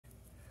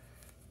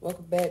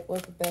Welcome back,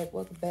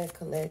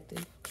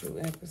 collective. True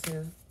Empress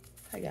here.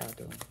 How y'all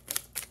doing?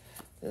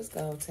 Let's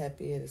go tap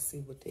in and see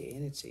what the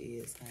energy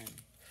is, honey,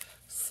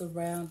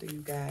 surrounding you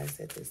guys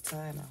at this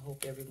time. I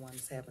hope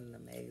everyone's having an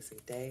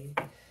amazing day,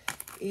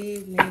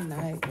 evening,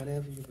 night,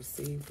 whatever you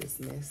receive this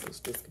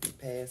message. This could be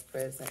past,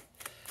 present,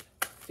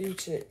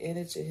 future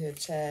energy here,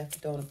 child. If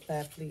you don't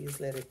apply, please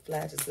let it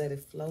fly. Just let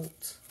it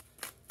float.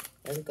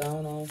 Let it go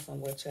on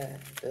somewhere, child.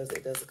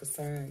 It doesn't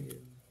concern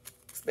you,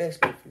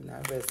 especially if you're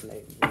not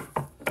resonating with it.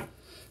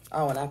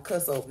 Oh, and I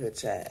cuss over here,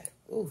 child.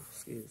 Ooh,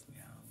 excuse me.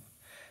 I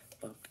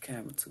don't bump the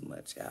camera too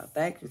much, y'all.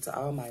 Thank you to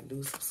all my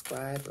new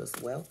subscribers.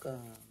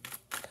 Welcome.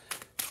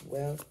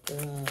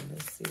 Welcome.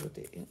 Let's see what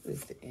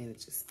is the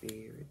energy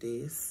spirit.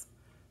 This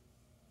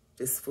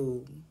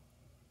food.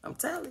 I'm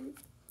telling you.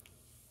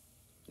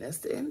 That's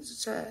the energy,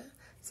 child.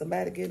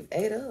 Somebody getting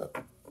ate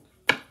up.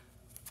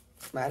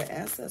 Somebody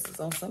ancestors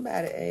on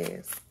somebody's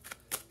ass.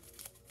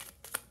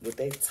 With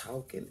they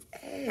talking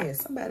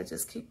ass. Somebody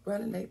just keep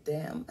running their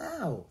damn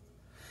mouth.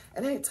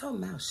 And they ain't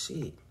talking about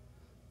shit.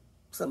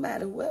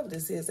 Somebody, whoever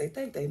this is, they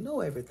think they know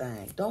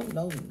everything. Don't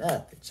know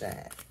nothing,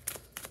 child.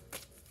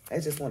 They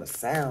just want to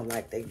sound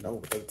like they know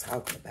what they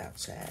talking about,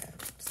 child.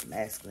 It's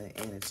masculine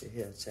energy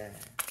here, child.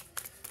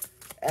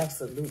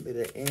 Absolutely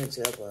the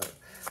energy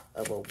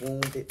of a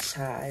wounded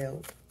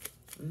child.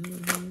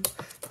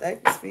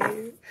 Thank you,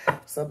 Spirit.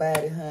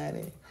 Somebody,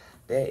 honey,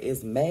 that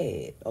is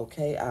mad,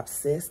 okay?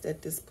 Obsessed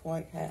at this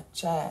point,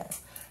 child.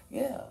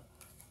 Yeah.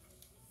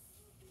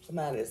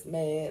 Somebody that's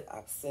mad,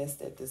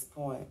 obsessed at this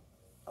point.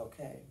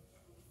 Okay.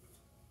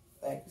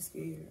 Thank you,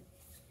 Spirit.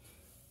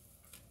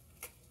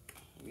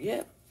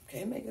 Yep.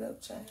 Can't make it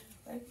up, child.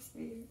 Thank you,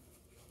 Spirit.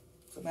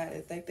 Somebody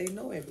that think they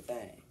know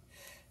everything.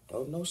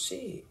 Don't know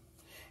shit.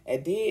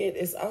 And then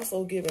it's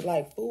also giving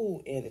like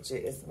food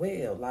energy as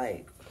well.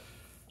 Like,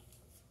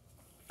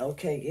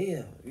 okay,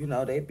 yeah. You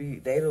know, they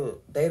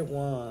the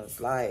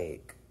ones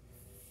like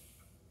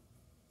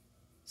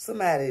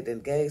somebody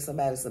that gave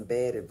somebody some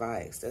bad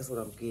advice. That's what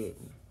I'm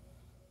getting.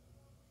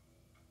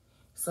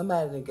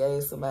 Somebody that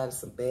gave somebody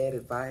some bad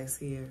advice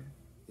here.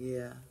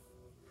 Yeah.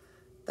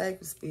 Thank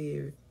you,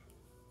 Spirit.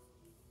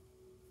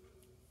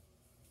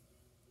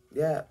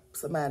 Yeah.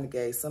 Somebody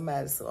gave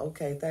somebody some,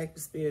 okay, thank you,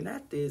 Spirit.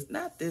 Not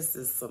this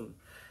is some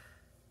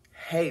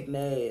hating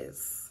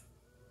ass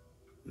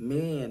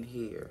men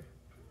here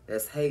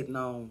that's hating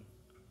on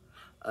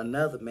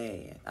another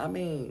man. I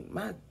mean,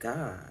 my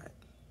God.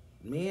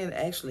 Men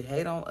actually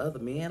hate on other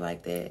men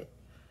like that?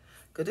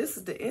 Because this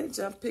is the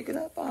energy I'm picking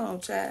up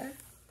on, child.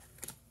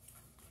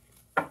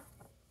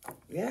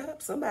 Yeah,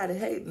 somebody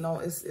hating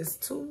on, it's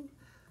two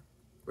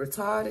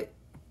retarded,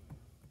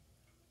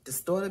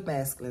 distorted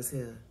masculines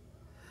here,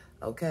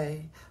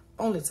 okay?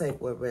 Only take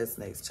what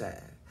resonates,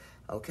 child,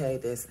 okay?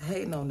 That's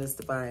hating on this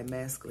divine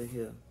masculine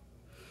here.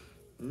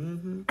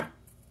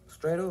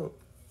 Straight up.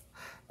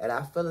 And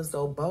I feel as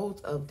though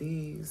both of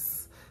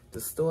these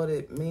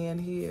distorted men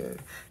here,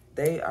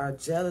 they are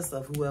jealous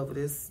of whoever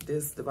this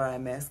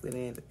divine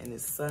masculine and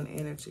his sun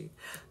energy,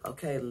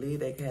 okay?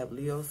 They can have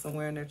Leo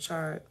somewhere in their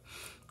chart.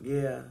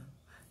 Yeah.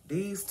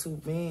 These two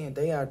men,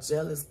 they are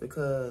jealous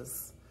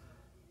because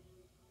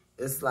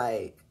it's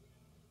like,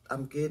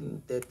 I'm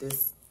getting that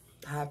this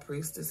high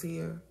priestess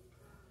here,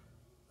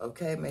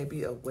 okay, may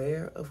be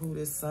aware of who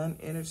this sun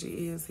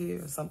energy is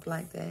here or something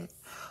like that.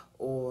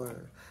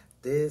 Or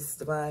this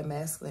divine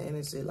masculine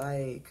energy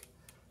like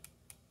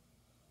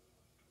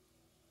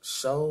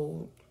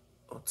showed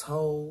or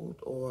told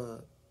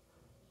or,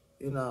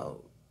 you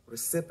know,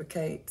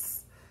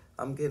 reciprocates.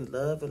 I'm getting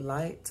love and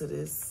light to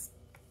this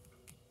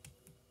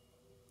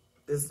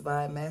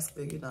divine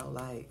masculine, you know,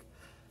 like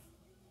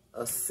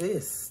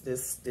assist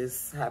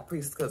this high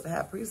priest, because the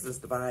high priest is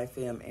divine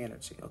femme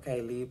energy, okay?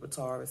 Libra,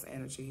 Taurus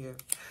energy here.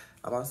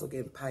 I'm also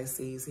getting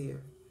Pisces here.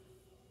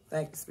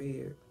 Thank you,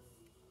 Spirit.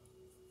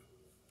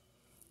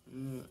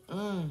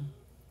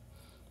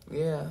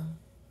 Yeah.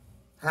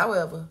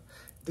 However,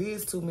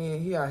 these two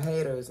men here are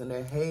haters and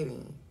they're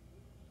hating,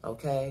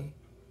 okay?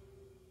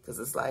 Because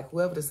it's like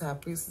whoever this high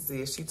priestess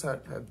is, she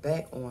turned her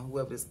back on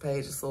whoever this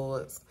Page of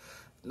Swords,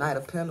 Knight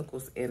of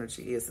Pentacles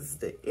energy is. This is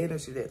the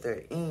energy that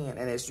they're in.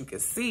 And as you can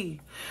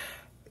see,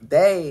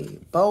 they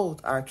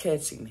both are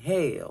catching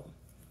hell.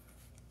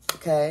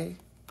 Okay?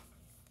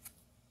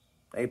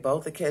 They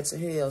both are catching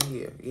hell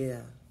here.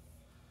 Yeah.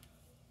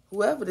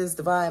 Whoever this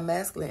divine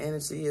masculine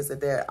energy is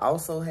that they're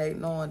also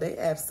hating on, they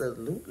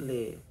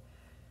absolutely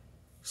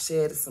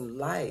shed some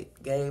light,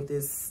 gave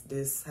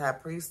this high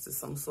priestess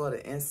some sort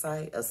of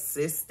insight,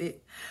 assisted.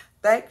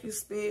 Thank you,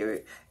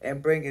 Spirit,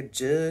 and bringing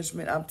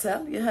judgment. I'm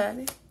telling you,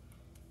 honey.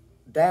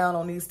 Down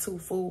on these two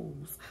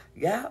fools.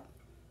 Yep.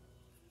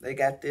 They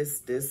got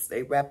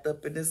they wrapped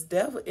up in this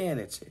devil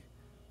energy.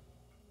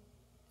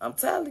 I'm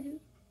telling you.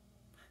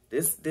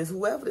 This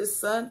whoever this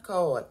sun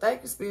card,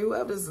 thank you, Spirit,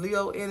 whoever this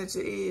Leo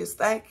energy is,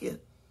 thank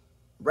you.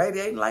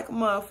 Radiating like a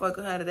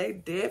motherfucker, honey. They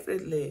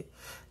definitely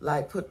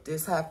like put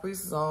this high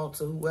priestess on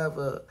to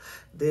whoever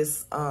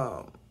this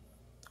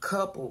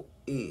couple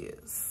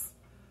is.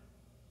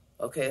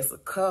 Okay, it's a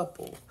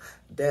couple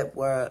that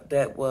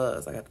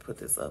was, I got to put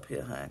this up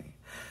here, honey.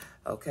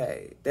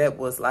 Okay, that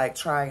was like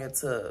trying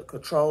to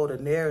control the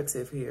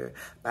narrative here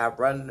by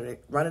running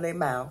their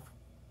mouth,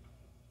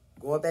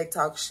 going back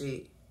talk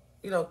shit,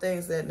 you know,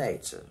 things of that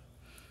nature.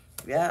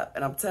 Yeah,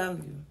 and I'm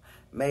telling you,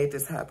 made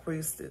this high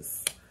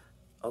priestess,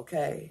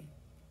 okay,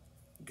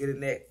 getting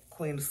that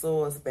Queen of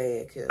Swords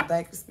bag here.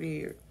 Thank you,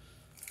 Spirit.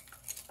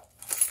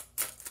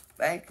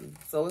 Thank you.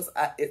 So it's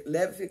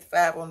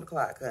 11:55 on the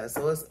clock, honey.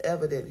 So it's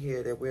evident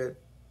here that we're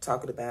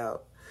talking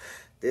about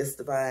this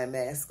divine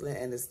masculine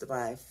and this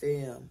divine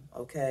femme,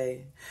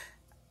 okay?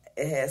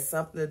 It has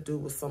something to do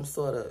with some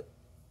sort of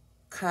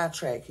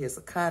contract here. It's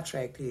a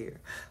contract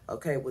here,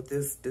 okay, with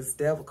this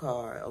devil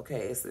card,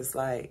 okay? It's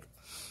like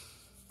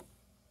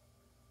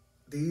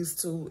these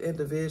two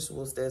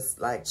individuals that's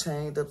like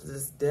chained up to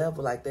this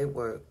devil, like they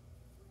were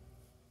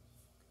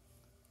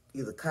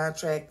either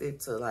contracted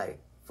to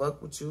like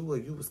fuck with you or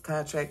you was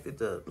contracted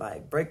to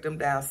like break them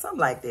down, something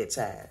like that,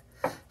 child.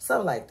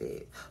 Something like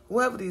that.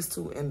 Whoever these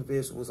two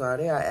individuals are,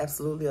 they are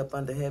absolutely up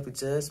under heavy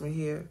judgment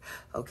here,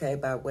 okay,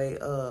 by way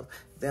of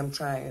them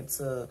trying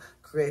to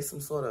create some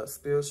sort of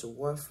spiritual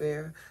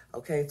warfare,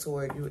 okay,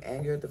 toward you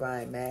and your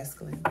divine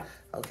masculine,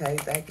 okay?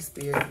 Thank you,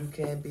 Spirit. You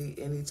can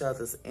be in each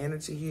other's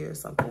energy here,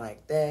 something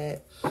like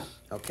that,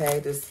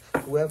 okay?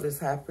 Whoever this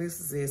high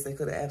priestess is, they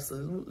could have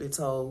absolutely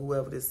told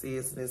whoever this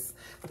is, this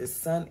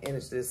sun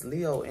energy, this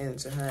Leo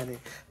energy, honey,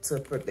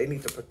 they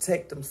need to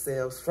protect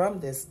themselves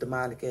from this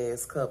demonic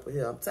ass couple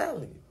here. I'm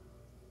telling you.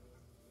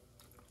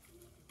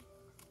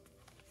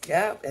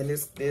 Yeah, and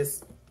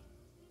this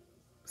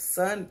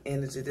sun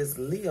energy, this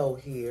Leo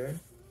here.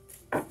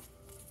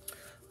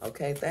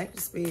 Okay, thank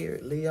you,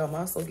 Spirit. Leo, I'm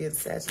also getting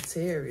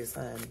Sagittarius,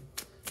 honey.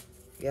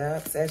 Yeah,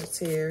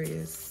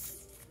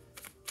 Sagittarius.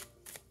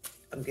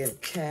 I'm getting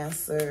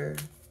Cancer.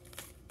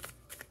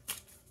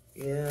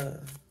 Yeah.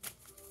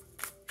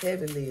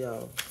 Heavy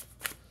Leo.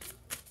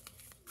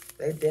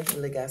 They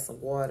definitely got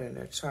some water in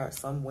their chart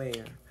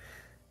somewhere.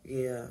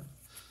 Yeah.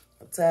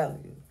 I'm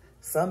telling you.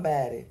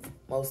 Somebody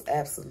most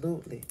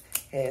absolutely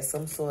had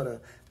some sort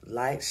of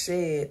light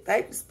shed.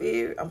 Thank you,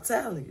 Spirit. I'm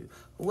telling you.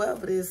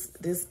 Whoever this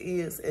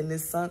is in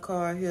this sun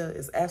card here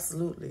is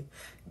absolutely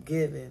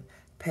giving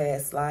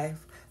past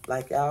life.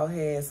 Like y'all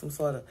had some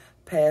sort of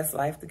past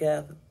life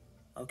together.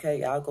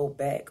 Okay, y'all go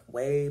back,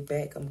 way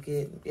back. I'm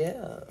getting,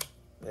 yeah.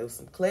 There was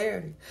some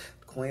clarity.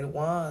 The Queen of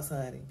Wands,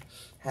 honey.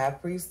 High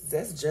Priestess,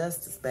 that's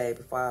justice, baby,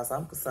 as far as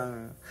I'm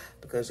concerned.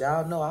 Because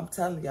y'all know, I'm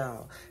telling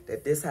y'all,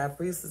 that this High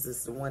Priestess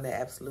is the one that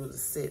absolutely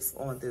sits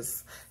on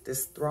this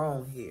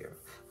throne here.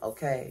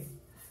 Okay?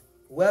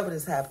 Whoever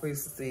this High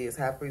Priestess is,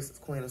 High Priestess,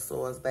 Queen of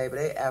Swords, baby,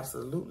 they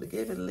absolutely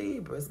giving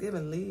Libra. It's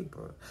giving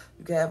Libra.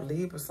 You can have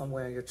Libra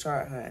somewhere in your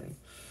chart, honey.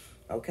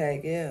 Okay,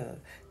 yeah.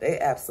 They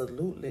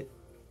absolutely,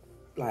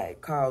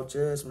 like, call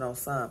judgment on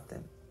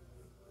something.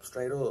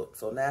 Straight up.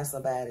 So now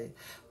somebody,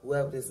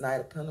 whoever this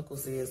Knight of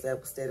Pentacles is, that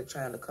was steady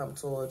trying to come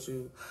towards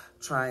you,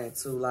 trying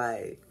to,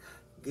 like,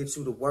 get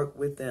you to work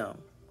with them,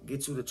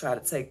 get you to try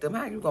to take them.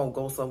 How you gonna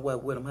go somewhere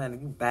with them, honey?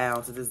 You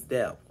bound to this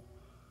devil.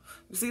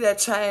 You see that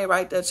chain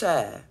right there,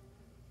 child?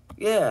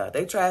 Yeah,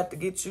 they tried to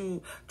get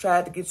you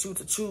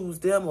to choose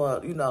them,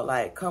 or, you know,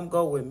 like, come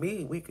go with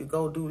me. We could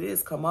go do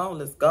this. Come on,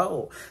 let's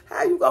go.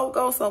 How you gonna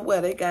go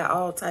somewhere? They got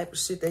all type of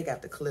shit they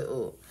got to clear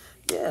up.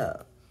 Yeah.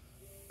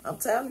 I'm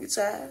telling you,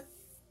 child.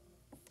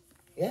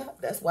 Yeah,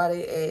 that's why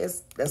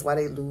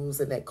they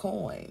losing that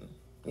coin.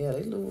 Yeah,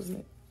 they losing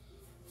it.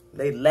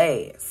 They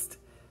last.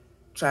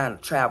 Trying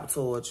to travel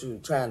towards you,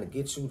 trying to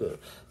get you to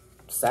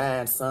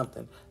sign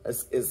something.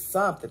 It's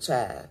something,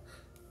 child,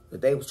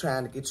 that they was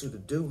trying to get you to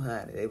do,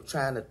 honey. They were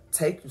trying to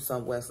take you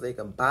somewhere so they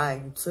can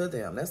bind you to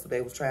them. That's what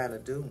they was trying to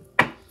do.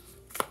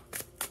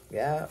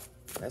 Yeah,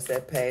 that's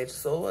that Page of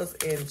Swords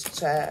energy,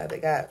 child. They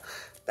got,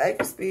 thank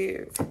you,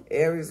 Spirit,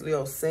 Aries,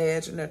 Leo,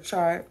 Sag in their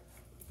chart.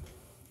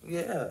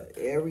 Yeah,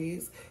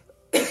 Aries,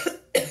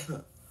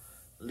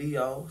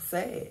 Leo,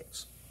 Sag.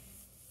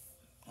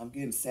 I'm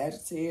getting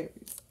Sagittarius.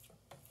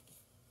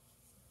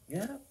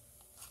 Yeah.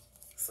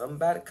 Something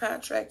about a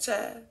contract,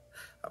 child.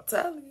 I'm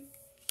telling you.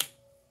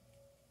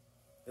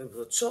 It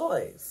was a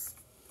choice.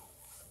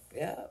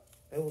 Yeah.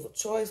 It was a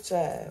choice,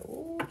 child.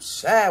 Ooh,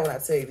 child, when I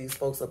tell you these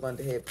folks up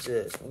under heavy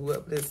judgment.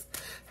 Whoever this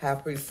High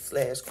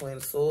Priestess / Queen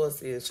of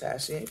Swords is,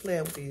 child, she ain't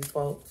playing with these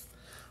folks.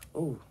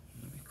 Ooh,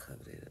 let me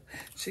cover it up.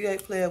 She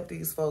ain't playing with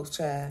these folks,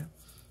 child.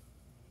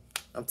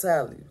 I'm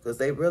telling you, because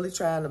they really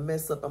trying to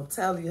mess up. I'm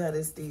telling you how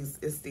it's these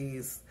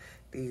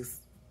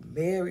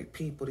married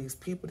people, these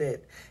people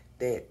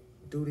that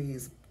do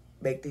these,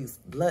 make these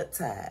blood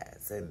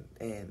ties,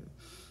 and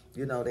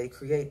you know, they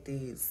create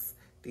these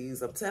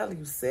I'm telling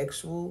you,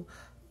 sexual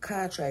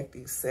contract,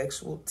 these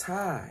sexual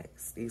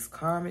ties, these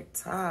karmic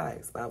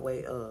ties by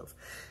way of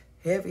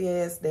heavy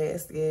ass,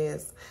 nasty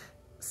ass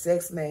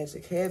sex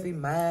magic, heavy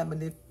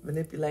mind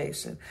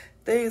manipulation,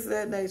 things of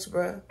that nature,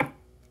 bruh.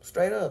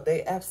 Straight up,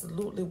 they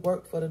absolutely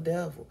work for the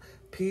devil,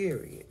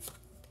 period.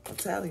 I'm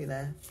telling you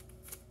now.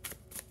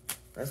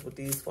 That's what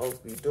these folks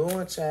be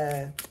doing,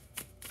 child.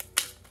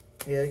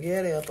 Hell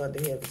yeah, they up under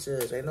heavy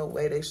judge. Ain't no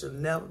way they should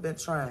never been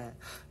trying.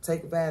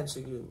 Take advantage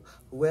of you,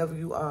 whoever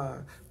you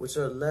are, with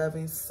your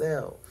loving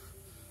self.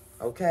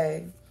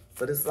 Okay?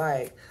 But it's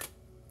like,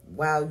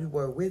 while you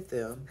were with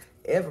them,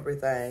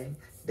 everything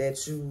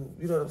that you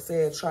know what I'm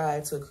saying,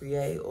 tried to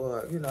create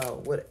or, you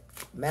know, what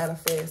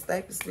manifest,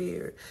 thank you,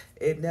 Spirit,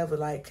 it never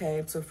like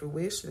came to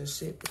fruition and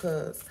shit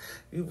because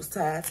you was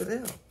tied to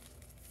them.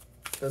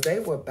 Because they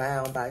were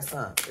bound by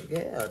something.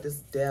 Yeah, this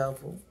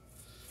devil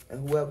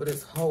and whoever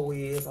this hoe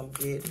is I'm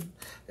getting.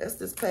 That's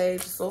this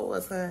Page of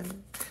Swords, honey.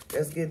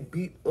 That's getting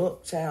beat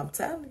up, child. I'm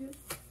telling you.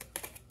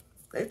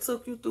 They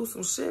took you through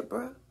some shit,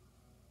 bro.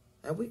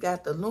 And we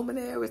got the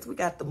luminaries, we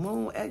got the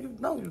moon, and you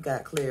know you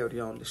got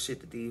clarity on the shit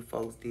that these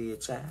folks did,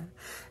 child.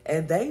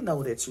 And they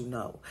know that you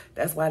know.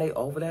 That's why they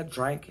over there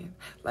drinking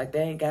like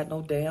they ain't got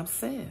no damn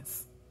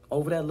sense.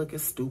 Over there looking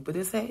stupid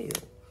as hell.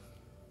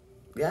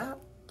 Yeah,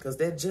 because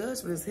that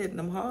judgment is hitting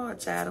them hard,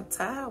 child. Them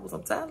towers,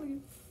 I'm telling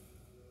you.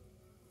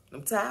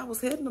 Them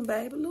towers hitting them,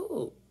 baby.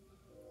 Look.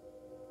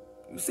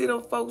 You see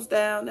them folks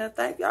down there?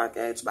 Thank you,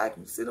 Archangel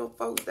Michael. You see them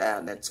folks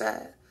down there,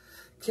 child?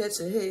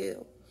 Catching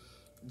hell.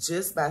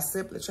 Just by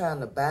simply trying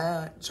to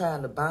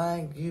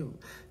bind you.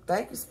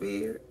 Thank you,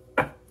 Spirit.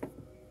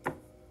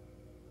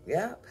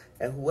 Yeah.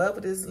 And whoever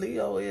this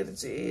Leo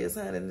energy is,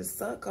 honey, and this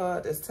sun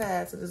card that's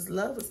tied to this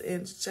lover's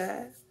energy,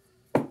 child.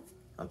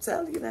 I'm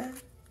telling you now.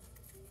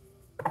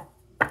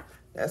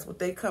 That's what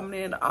they coming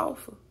in to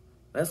offer.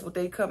 That's what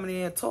they coming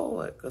in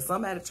toward. Because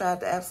somebody tried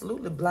to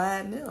absolutely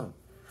blind them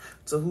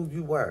to who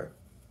you were.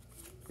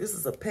 This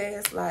is a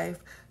past life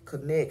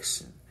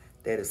connection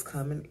that is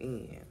coming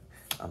in.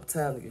 I'm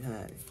telling you,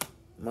 honey,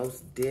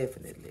 most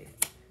definitely.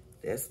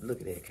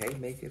 Look at that.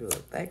 Can't make it up.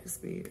 Thank you,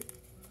 Spirit.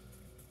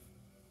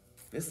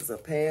 This is a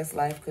past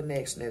life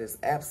connection that is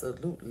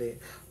absolutely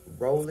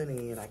rolling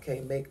in. I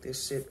can't make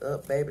this shit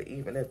up, baby,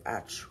 even if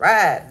I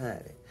tried,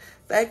 honey.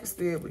 Thank you,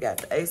 Spirit. We got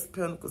the Ace of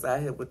Pentacles out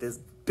here with this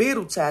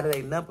beetle child that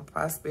ain't nothing but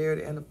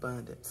prosperity and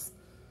abundance.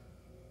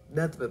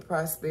 Nothing but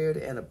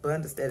prosperity and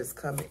abundance that is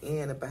coming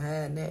in. And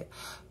behind that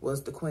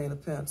was the Queen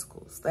of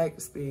Pentacles. Thank you,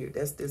 Spirit.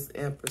 That's this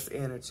Empress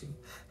energy.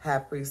 High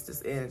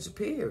Priestess energy,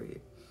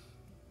 period.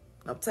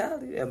 I'm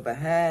telling you. And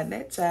behind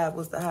that child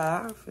was the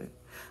Hierophant.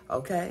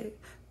 Okay?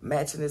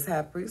 Matching this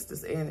High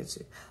Priestess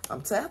energy.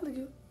 I'm telling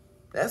you.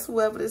 That's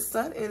whoever this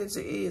Sun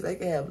energy is. They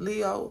can have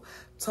Leo,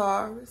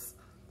 Taurus,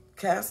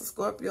 Cancer,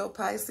 Scorpio,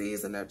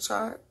 Pisces in their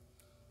chart.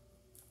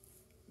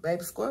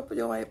 Baby,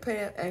 Scorpio ain't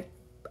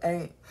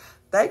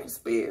thank you,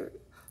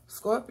 Spirit.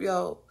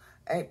 Scorpio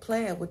ain't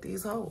playing with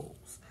these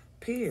hoes.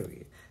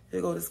 Period.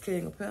 Here go this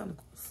King of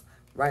Pentacles.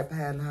 Right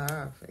behind the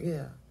Hierophant.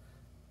 Yeah.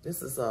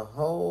 This is a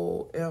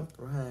whole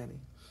Emperor, honey.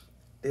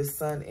 This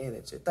Sun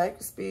energy. Thank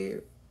you,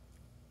 Spirit.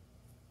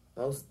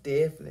 Most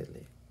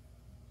definitely.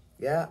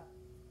 Yeah.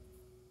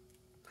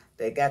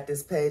 They got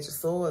this Page of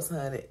Swords,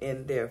 honey,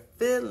 in their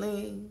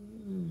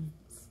feelings.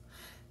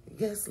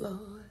 Yes,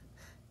 Lord.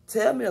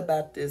 Tell me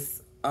about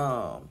this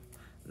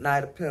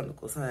Knight of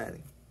Pentacles,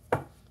 honey.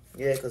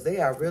 Yeah, because they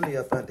are really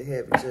up under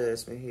heavy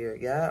judgment here.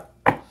 Yeah.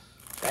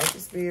 Thank you,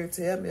 Spirit.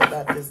 Tell me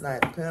about this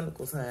Knight of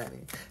Pentacles,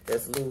 honey,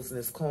 that's losing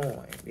his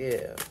coin.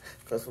 Yeah.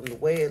 Because from the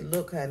way it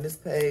look, honey, this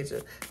page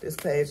of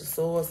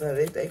Swords,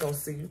 honey, they going to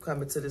see you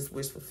coming to this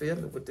wish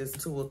fulfillment with this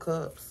Two of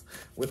Cups,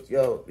 with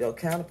your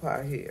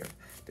counterpart here,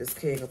 this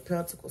King of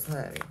Pentacles,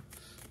 honey.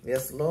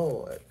 Yes,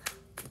 Lord.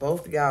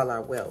 Both of y'all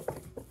are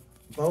wealthy.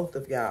 Both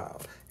of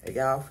y'all. And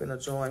y'all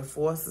finna join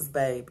forces,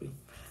 baby.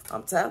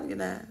 I'm telling you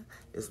now,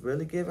 it's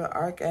really giving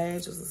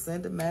Archangels,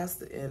 Ascended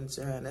Master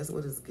energy, honey. That's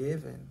what it's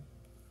giving.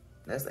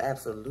 That's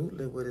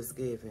absolutely what it's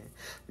giving.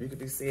 You could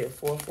be seeing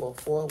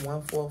 444,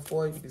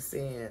 144. You could be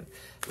seeing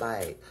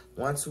like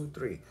 1, 2,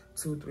 3,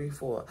 2, 3,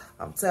 4.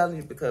 I'm telling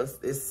you because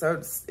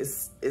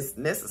it's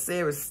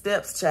necessary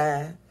steps,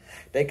 child.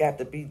 They got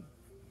to be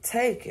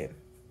taken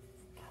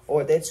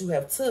or that you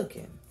have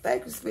taken.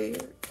 Thank you,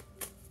 Spirit.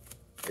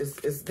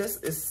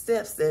 It's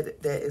steps that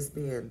is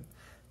being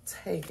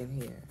taken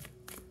here.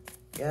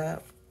 Yeah.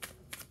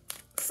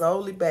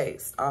 Solely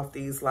based off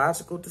these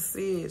logical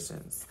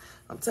decisions.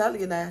 I'm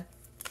telling you now,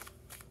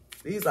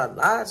 these are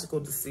logical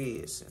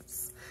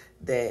decisions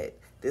that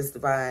this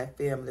divine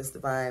feminine, this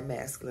divine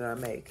masculine are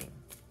making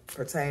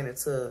pertaining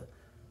to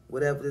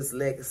whatever this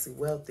legacy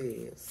wealth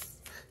is.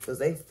 Because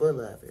they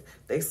full of it.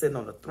 They sitting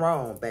on the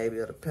throne, baby,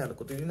 of the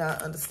Pentacle. Do you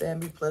not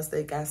understand me? Plus,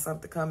 they got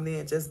something coming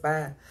in just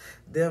by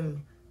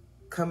them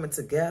coming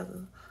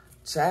together.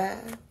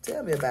 Child,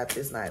 tell me about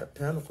this Knight of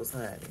Pentacles,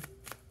 honey.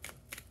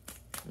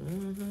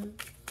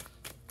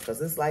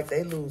 Because it's like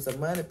they losing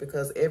money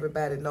because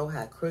everybody know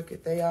how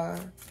crooked they are.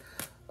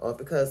 Or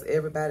because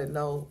everybody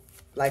know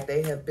like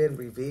they have been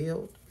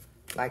revealed.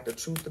 Like the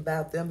truth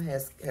about them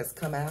has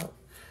come out.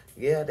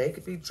 Yeah, they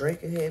could be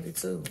drinking heavy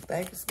too.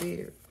 Thank you,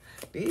 Spirit.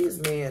 These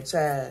men,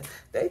 child,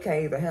 they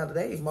can't even handle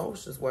their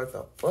emotions worth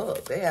a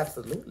fuck. They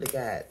absolutely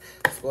got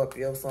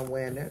Scorpio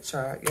somewhere in their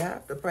chart. Yeah,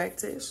 the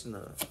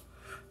practitioner.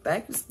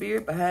 Thank you,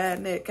 Spirit,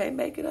 behind that. Can't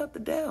make it up the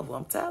devil,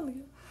 I'm telling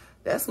you.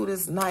 That's who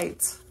this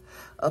Knight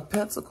of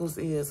Pentacles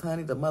is,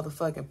 honey. The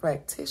motherfucking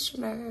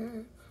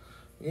practitioner.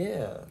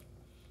 Yeah.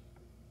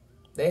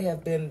 They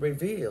have been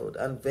revealed,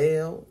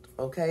 unveiled.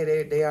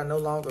 Okay, they are no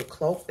longer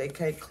cloaked. They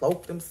can't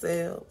cloak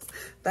themselves.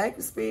 Thank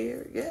you,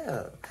 Spirit.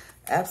 Yeah,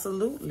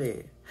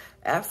 absolutely.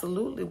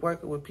 Absolutely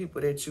working with people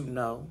that you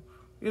know.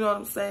 You know what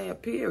I'm saying?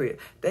 Period.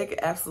 They could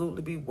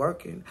absolutely be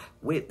working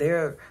with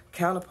their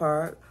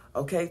counterpart.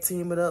 Okay,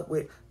 teaming up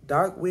with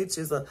dark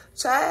witches or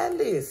child.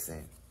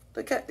 Listen,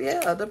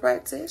 the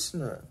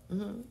practitioner.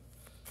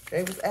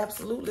 They was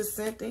absolutely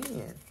sent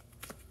in.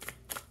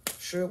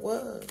 Sure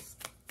was.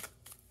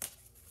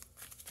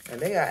 And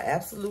they are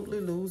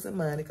absolutely losing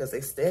money because they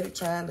steady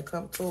trying to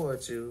come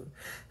towards you.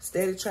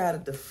 Steady trying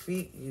to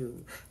defeat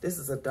you. This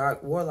is a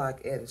dark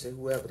warlock energy,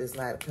 whoever this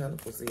Knight of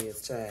Pentacles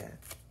is, child.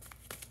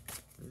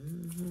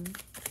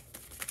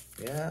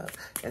 Yeah.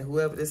 And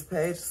whoever this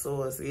Page of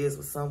Swords is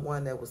was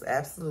someone that was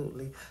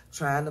absolutely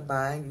trying to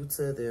bind you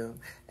to them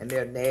and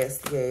their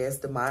nasty-ass,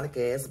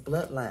 demonic-ass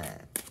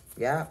bloodline.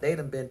 Yeah, they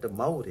done been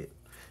demoted,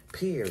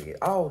 period,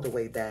 all the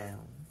way down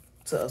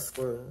to a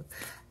scrub.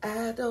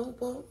 I don't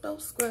want no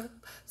scrub.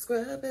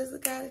 Scrub is a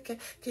guy that can't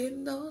get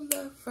no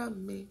love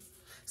from me.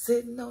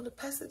 Sitting on the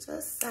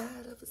passenger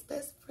side of his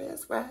best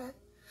friend's ride,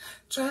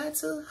 trying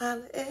to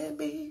holler at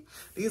me.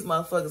 These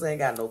motherfuckers ain't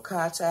got no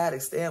car, child. They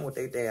stand with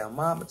their damn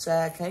mama,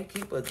 child. Can't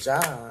keep a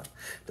job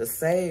to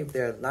save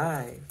their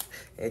life.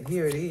 And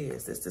here it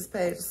is. It's this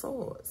Page of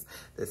Swords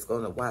that's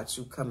going to watch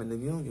you come into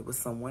union with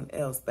someone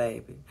else,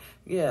 baby.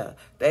 Yeah,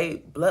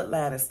 they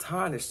bloodline is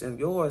tarnished and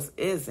yours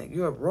isn't.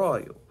 You're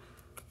royal.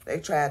 They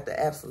tried to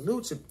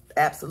absolute you.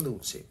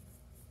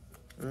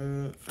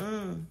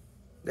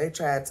 They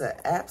tried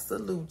to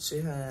absolute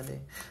you, honey.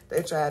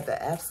 They tried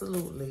to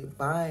absolutely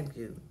bind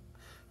you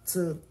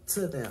to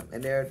them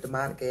and their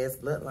demonic-ass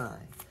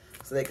bloodline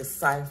so they could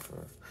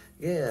cipher,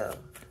 yeah,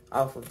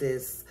 off of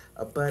this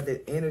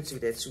abundant energy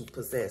that you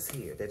possess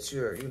here, that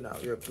you're, you know,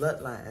 your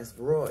bloodline is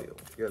royal,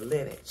 your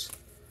lineage,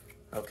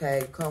 okay?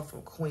 You come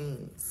from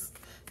queens,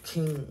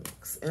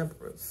 kings,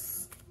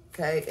 emperors,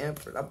 okay?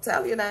 Emperor. I'm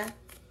telling you now.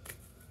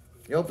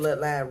 Your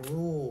bloodline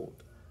ruled,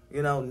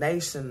 you know,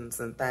 nations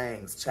and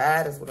things.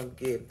 Child is what I'm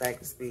getting. Thank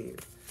you,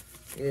 Spirit.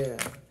 Yeah.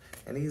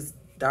 And these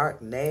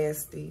dark,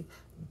 nasty,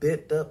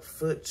 bent up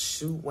foot,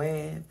 shoe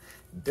wearing,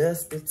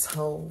 dusty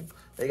toe.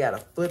 They got a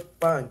foot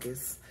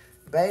fungus.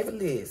 Baby,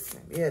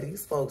 listen. Yeah,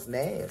 these folks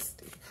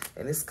nasty.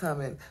 And it's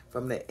coming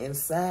from the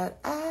inside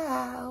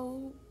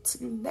out.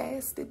 You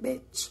nasty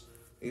bitch.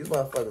 These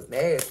motherfuckers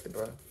nasty,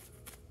 bro.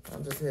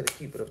 I'm just here to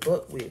keep it a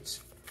buck with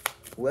you.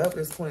 Whoever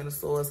this Queen of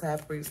Swords, High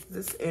Priest,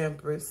 this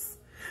Empress,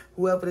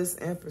 whoever this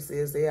Empress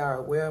is, they are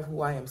aware of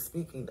who I am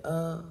speaking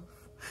of.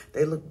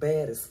 They look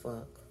bad as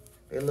fuck.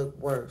 They look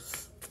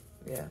worse.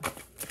 Yeah.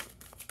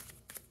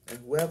 And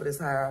whoever this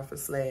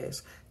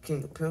Hierophant /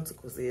 King of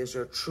Pentacles is,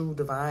 your true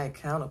divine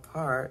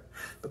counterpart.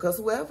 Because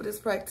whoever this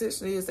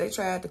practitioner is, they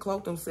tried to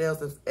cloak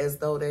themselves as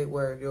though they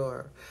were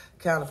your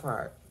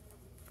counterpart.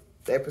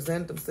 They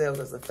presented themselves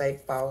as a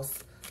fake, false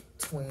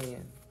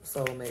twin,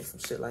 soulmate,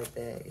 some shit like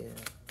that, yeah.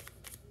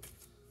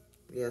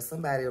 Yeah,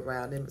 somebody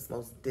around them is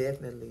most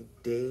definitely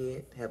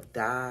dead, have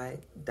died,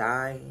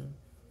 dying.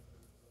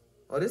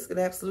 Or this could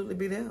absolutely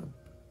be them.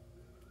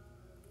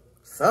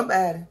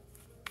 Somebody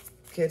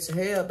catching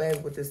hell, baby,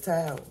 with this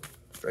towel.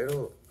 Straight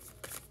up.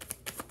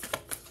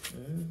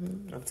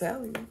 I'm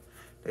telling you.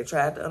 They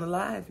tried to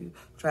unalive you.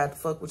 Tried to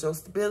fuck with your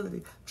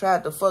stability.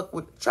 Tried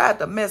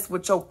to mess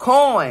with your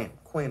coin.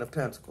 Queen of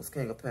Pentacles,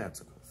 King of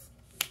Pentacles.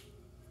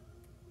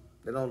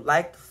 They don't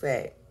like the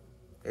fact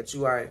that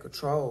you are in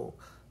control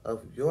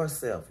of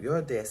yourself,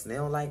 your destiny. They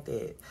don't like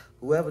that.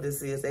 Whoever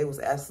this is, they was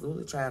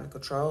absolutely trying to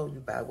control you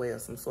by way of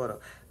some sort of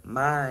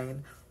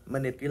mind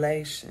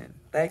manipulation.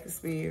 Thank you,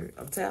 Spirit.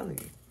 I'm telling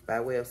you.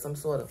 By way of some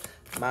sort of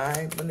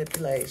mind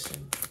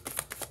manipulation.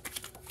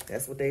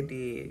 That's what they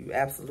did. You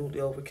absolutely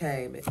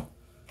overcame it.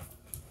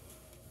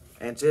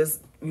 And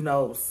just, you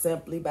know,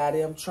 simply by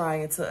them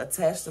trying to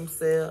attach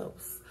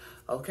themselves,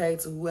 okay,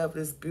 to whoever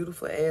this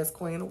beautiful ass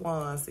Queen of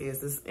Wands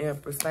is, this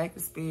Empress, thank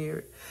you,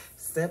 Spirit.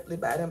 Simply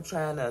by them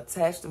trying to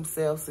attach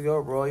themselves to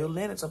your royal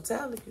lineage. I'm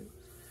telling you,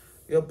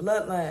 your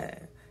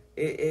bloodline.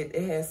 It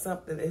has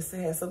something. It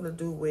has something to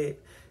do with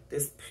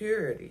this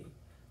purity,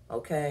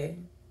 okay?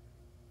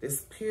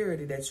 This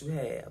purity that you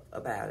have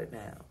about it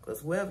now.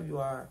 Because whoever you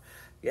are,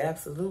 you're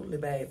absolutely,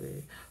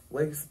 baby,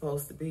 where you're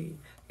supposed to be.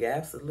 You're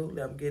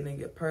absolutely, I'm getting in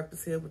your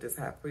purpose here with this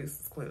High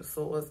Priestess, Queen of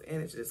Swords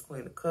energy, this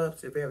Queen of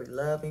Cups. You're very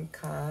loving,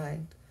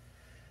 kind.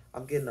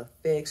 I'm getting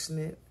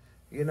affectionate,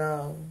 you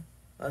know,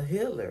 a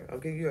healer. I'm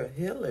getting you a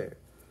healer.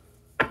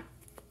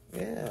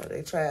 Yeah,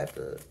 they tried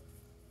to,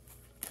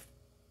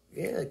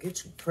 yeah,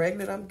 get you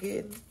pregnant, I'm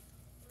getting.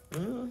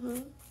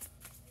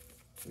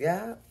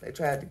 Yeah, they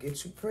tried to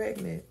get you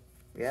pregnant.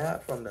 Yeah,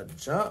 from the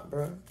jump,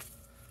 bro.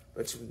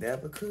 But you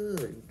never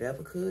could. You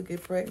never could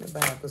get pregnant by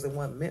them because it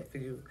wasn't meant for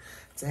you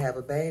to have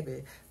a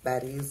baby by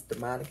these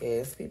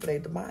demonic-ass people. They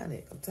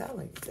demonic. I'm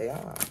telling you, they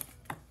are.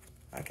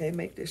 I can't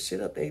make this shit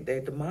up. They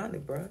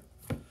demonic, bro.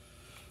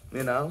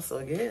 You know, so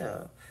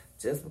yeah.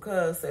 Just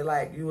because they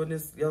like you and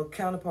this, your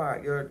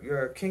counterpart,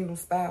 your kingdom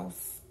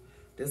spouse,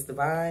 this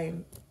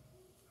divine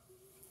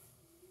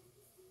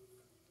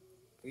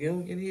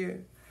union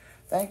here.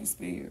 Thank you,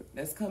 Spirit.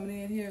 That's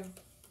coming in here.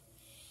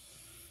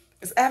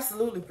 It's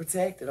absolutely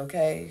protected,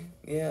 okay?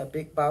 Yeah,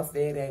 big boss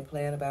daddy ain't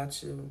playing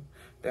about you.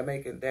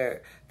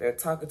 They're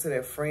talking to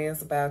their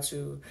friends about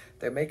you.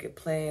 They're making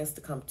plans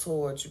to come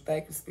towards you.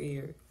 Thank you,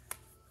 Spirit.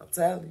 I'm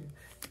telling you.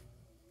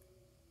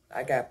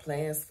 I got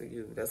plans for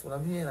you. That's what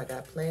I'm hearing. I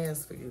got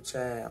plans for you,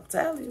 child. I'm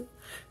telling you.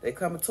 They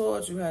coming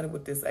towards you, honey,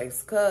 with this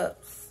Ace of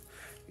Cups.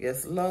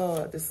 Yes,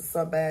 Lord. This is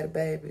somebody,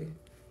 baby,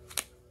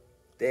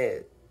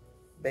 that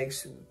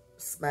makes you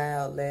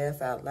smile,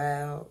 laugh out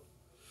loud.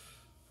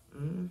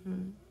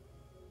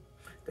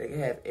 They can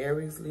have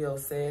Aries, Leo,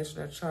 Sag in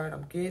their chart.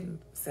 I'm getting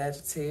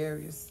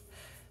Sagittarius.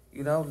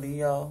 You know,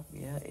 Leo.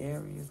 Yeah,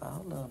 Aries.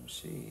 All of them.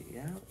 Shit,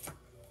 yeah.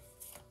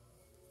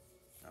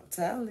 I'm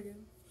telling you.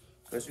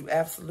 Because you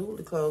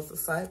absolutely closed the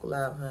cycle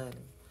out, honey.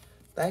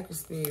 Thank you,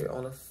 Spirit,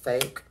 on a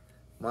fake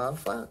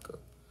motherfucker.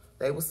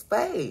 They was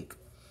fake.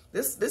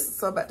 This is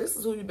somebody. This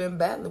is who you've been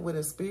battling with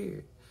in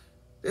spirit.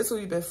 This is who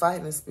you've been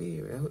fighting in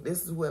spirit. And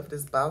this is whoever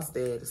this boss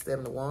dad, the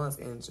 7 of Wands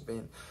energy,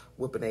 been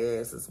whooping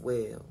their ass as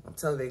well. I'm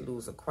telling you, they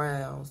losing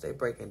crowns. They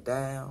breaking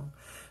down.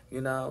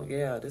 You know,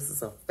 yeah, this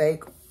is a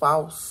fake,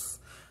 false,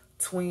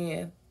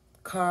 twin,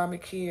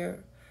 karmic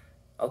here.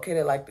 Okay,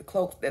 they like to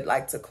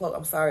cloak.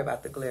 I'm sorry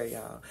about the glare,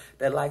 y'all.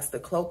 That likes to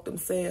cloak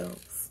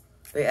themselves.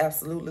 They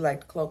absolutely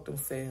like to cloak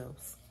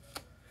themselves.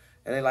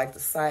 And they like to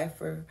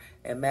cipher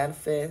and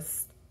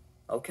manifest,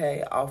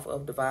 okay, off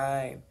of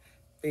divine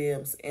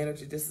femmes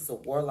energy. This is a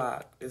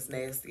warlock, this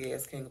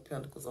nasty-ass King of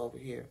Pentacles over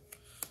here.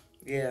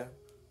 Yeah,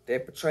 they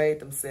portrayed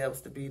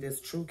themselves to be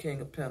this true King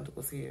of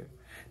Pentacles here.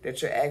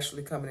 That you're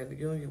actually coming into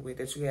union with,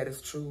 that you had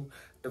this true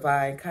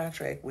divine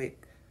contract with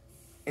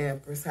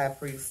Empress, High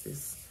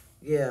Priestess.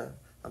 Yeah.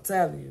 I'm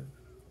telling you,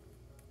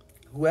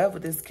 whoever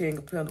this King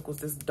of Pentacles,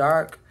 this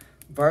dark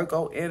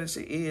Virgo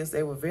energy is,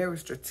 they were very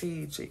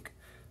strategic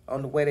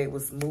on the way they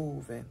was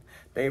moving.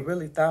 They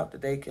really thought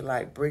that they could,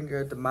 like, bring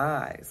your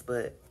demise.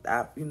 But,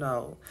 you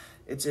know,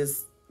 it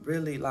just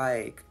really,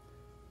 like,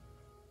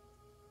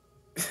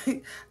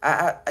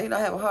 I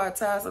have a hard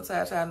time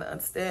sometimes trying to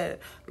understand,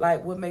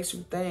 like, what makes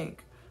you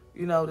think,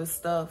 you know, this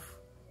stuff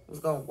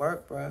was going to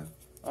work, bruh,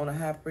 on a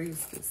High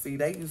Priestess. See,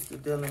 they used to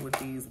dealing with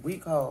these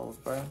weak hoes,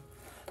 bruh.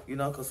 You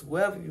know, because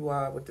whoever you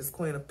are with this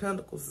Queen of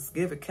Pentacles is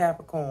giving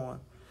Capricorn,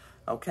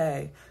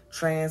 okay?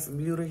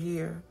 Transmuter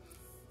here.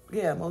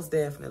 Yeah, most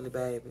definitely,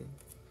 baby.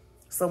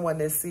 Someone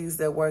that sees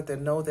their worth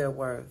and know their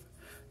worth.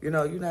 You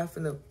know, you're not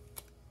finna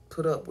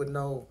put up with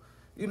no...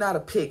 You're not a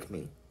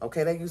pick-me,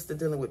 okay? They used to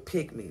dealing with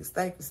pick-me's.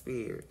 Thank you,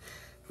 Spirit.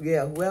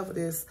 Yeah, whoever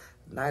this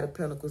Knight of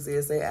Pentacles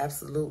is, they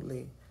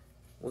absolutely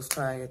was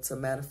trying to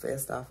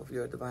manifest off of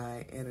your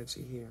divine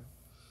energy here.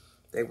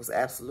 They was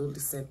absolutely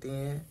sent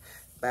in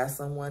by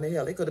someone.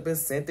 Hell, they could have been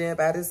sent in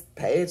by this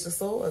Page of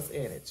Swords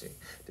energy.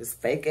 This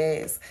fake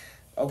ass.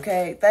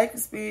 Okay, thank you,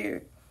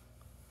 Spirit.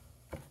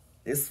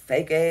 This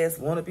fake ass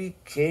wannabe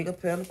King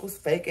of Pentacles,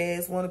 fake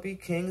ass wannabe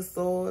King of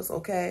Swords,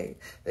 okay?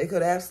 They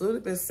could have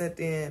absolutely been sent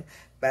in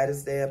by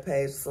this damn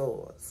Page of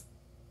Swords.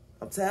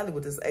 I'm telling you,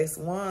 with this Ace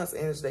of Wands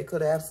energy, they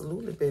could have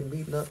absolutely been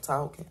meeting up,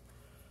 talking,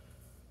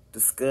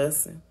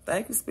 discussing.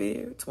 Thank you,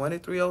 Spirit.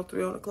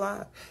 2303 on the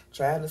clock.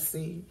 Trying to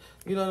see,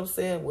 you know what I'm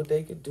saying, what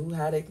they can do,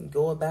 how they can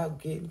go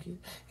about getting you.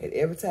 And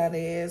every time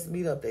they ass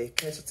meet up, they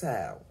catch a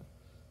towel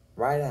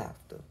right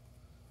after.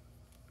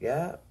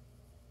 Yeah.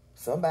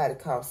 Somebody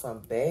caught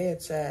something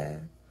bad,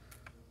 child.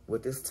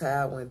 With this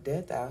towel and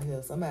death out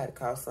here, somebody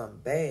caught something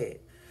bad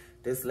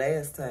this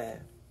last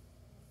time.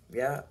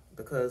 Yeah.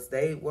 Because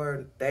they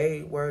were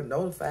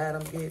notified,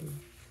 I'm getting.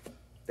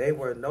 They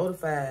were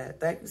notified.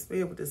 Thank you,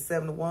 Spirit, with this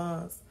 7 of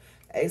Wands.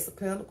 Ace of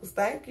Pentacles,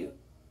 thank you.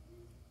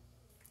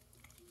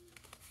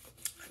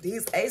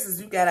 These aces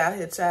you got out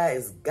here, child,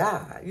 is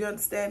God. You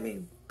understand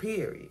me?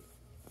 Period.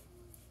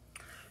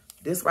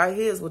 This right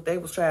here is what they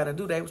was trying to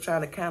do. They was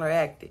trying to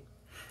counteract it.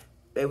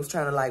 They was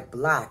trying to, like,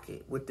 block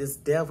it with this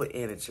devil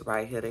energy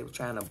right here. They were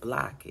trying to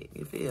block it.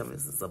 You feel me?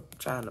 This is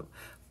trying to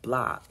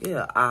block.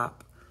 Yeah,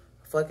 op.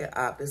 Fucking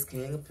op. This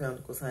King of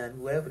Pentacles, honey.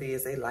 Whoever it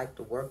is, they like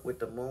to work with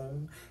the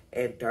moon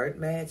and dirt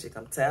magic.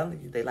 I'm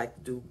telling you, they like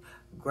to do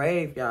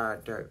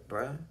graveyard dirt,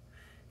 bruh.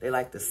 They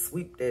like to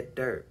sweep that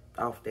dirt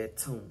off that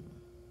tomb.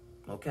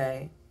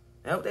 Okay?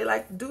 That's what they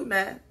like to do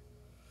now.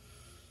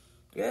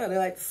 Yeah, they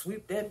like to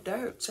sweep that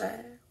dirt,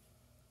 child.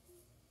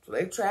 So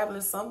they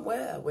traveling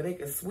somewhere where they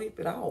can sweep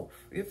it off.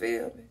 You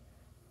feel me?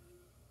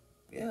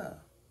 Yeah.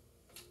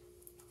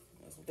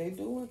 That's what they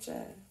doing,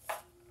 child.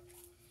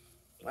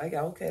 Like,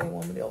 okay, they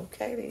want me to,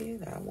 okay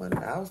then.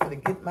 I was going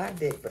to get my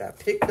deck, but I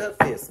picked up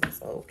this one,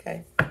 so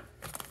okay.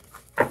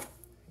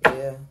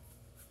 Yeah.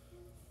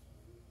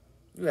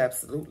 You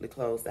absolutely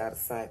closed out a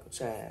cycle,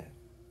 child.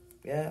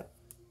 Yeah.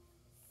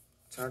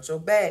 Turned your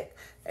back.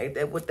 Ain't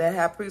that what that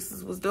High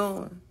Priestess was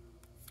doing?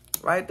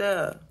 Right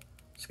there.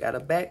 She got her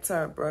back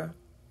turned, bruh.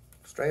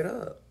 Straight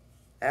up.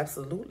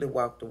 Absolutely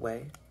walked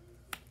away.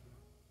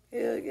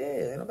 Hell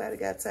yeah. Ain't nobody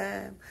got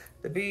time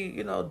to be,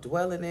 you know,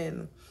 dwelling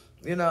in,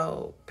 you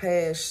know,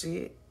 past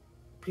shit.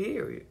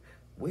 Period.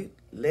 We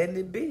letting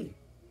it be.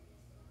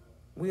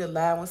 We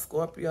allowing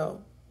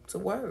Scorpio to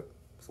work.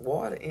 It's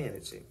water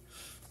energy.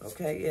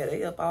 Okay, yeah,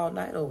 they up all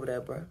night over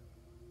there, bro.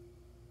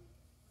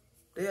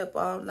 They up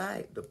all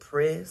night,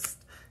 depressed.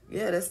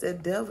 Yeah, that's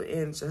that devil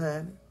energy,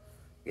 honey.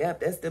 Yep,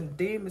 that's them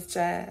demons,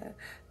 child,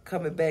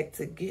 coming back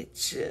to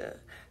get you,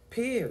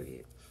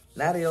 period.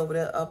 Now they over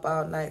there up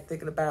all night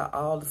thinking about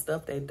all the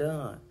stuff they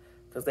done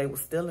because they were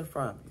stealing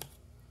from you.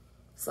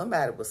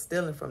 Somebody was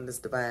stealing from this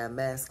divine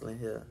masculine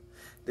here.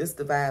 This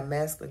divine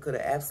masculine could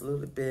have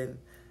absolutely been,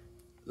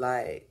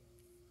 like,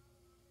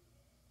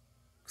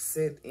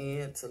 sent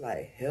in to,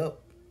 like,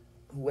 help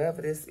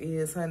whoever this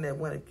is, honey, that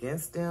went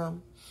against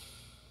them.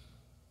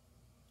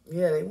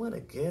 Yeah, they went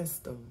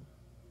against them.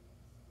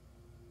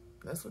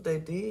 That's what they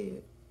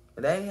did.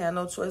 And they ain't had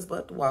no choice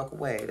but to walk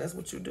away. That's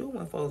what you do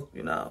when folks,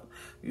 you know,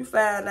 you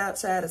find out,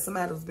 child, that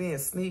somebody was being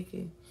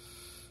sneaky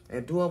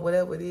and doing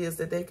whatever it is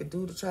that they could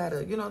do to try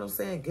to, you know what I'm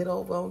saying, get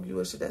over on you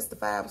and shit. That's the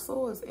Five of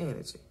Swords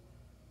energy.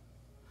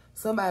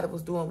 Somebody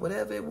was doing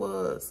whatever it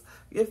was.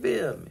 You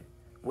feel me?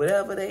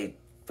 Whatever they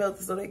felt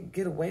as though they could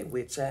get away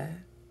with, child.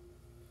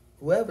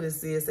 Whoever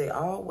this is, they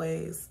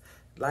always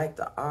like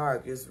to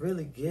argue. It's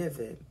really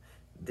giving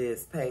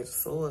this Page of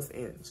Swords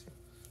energy.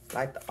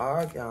 Like to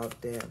argue all the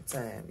damn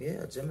time.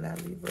 Yeah, Gemini,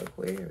 Libra,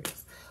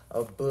 Aquarius.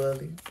 A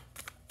bully.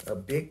 A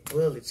big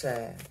bully,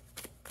 child.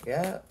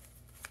 Yeah.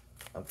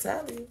 I'm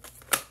telling you.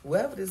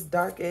 Whoever this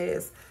dark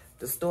ass,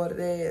 distorted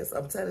ass,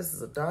 I'm telling you, this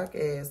is a dark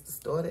ass,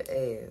 distorted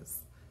ass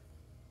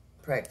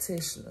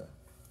practitioner.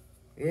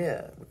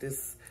 Yeah, with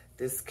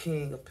this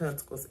King of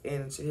Pentacles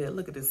energy here.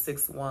 Look at this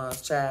Six of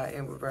Wands, child,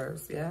 in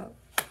reverse. Yeah.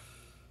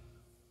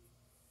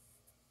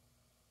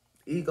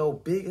 Ego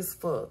big as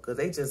fuck, because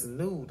they just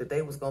knew that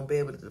they was going to be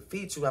able to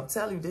defeat you. I'm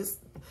telling you, this,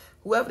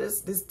 whoever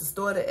this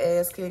distorted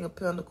ass King of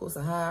Pentacles,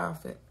 a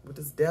Hierophant with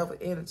this devil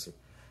energy,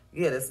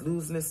 yeah, that's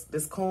losing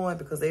this coin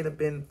because they'd have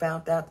been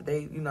found out that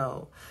they, you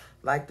know,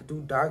 like to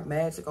do dark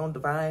magic on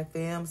divine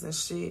films and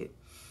shit.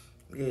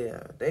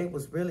 Yeah, they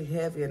was really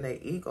heavy in their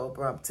ego,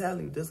 bro. I'm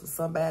telling you, this was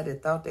somebody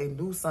that thought they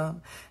knew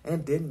something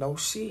and didn't know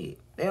shit.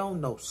 They don't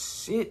know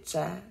shit,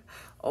 child,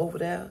 over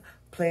there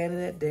playing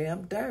in that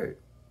damn dirt.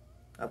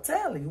 I'm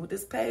telling you, with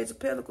this Page of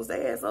Pentacles,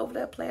 they ass over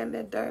there playing in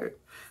that dirt,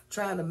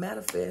 trying to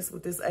manifest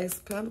with this Ace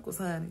of Pentacles,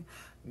 honey,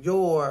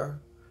 your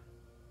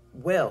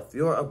wealth,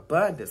 your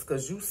abundance,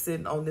 because you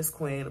sitting on this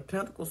Queen of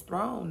Pentacles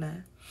throne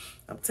now.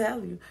 I'm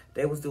telling you,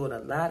 they was doing a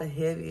lot of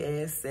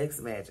heavy-ass sex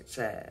magic,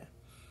 child.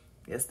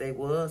 Yes, they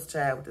was,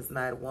 child, with this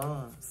Knight of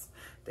Wands.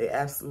 They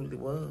absolutely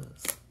was.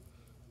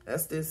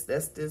 That's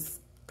this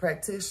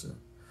practitioner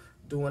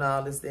doing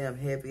all this damn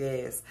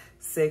heavy-ass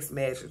sex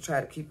magic to try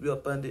to keep you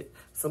up under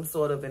some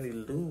sort of an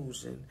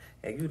illusion.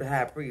 And you the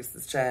High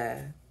Priestess,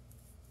 child.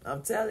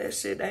 I'm telling you, that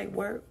shit ain't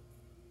work.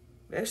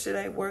 That shit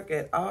ain't work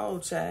at all,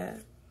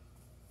 child.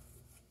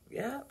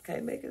 Yeah,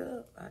 can't make it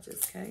up. I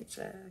just can't,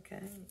 child.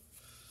 Can't.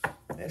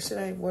 That shit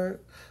ain't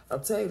work.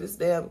 I'm telling you,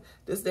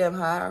 this damn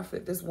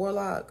Hierophant, this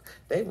Warlock,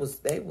 they was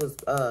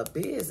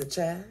busy,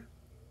 child.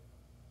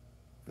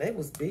 They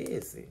was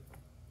busy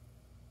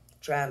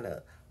trying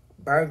to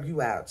burn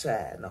you out,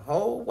 child. And the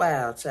whole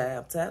while,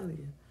 child, I'm telling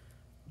you.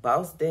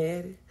 Boss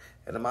Daddy.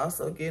 And I'm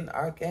also getting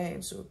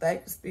Archangel.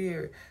 Thank you,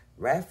 Spirit.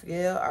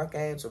 Raphael,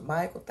 Archangel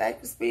Michael.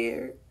 Thank you,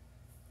 Spirit.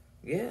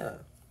 Yeah.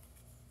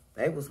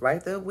 They was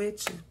right there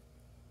with you.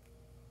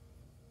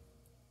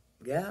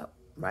 Yeah.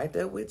 Right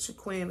there with you,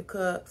 Queen of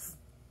Cups.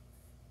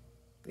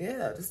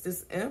 Yeah,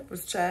 this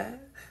Empress, child.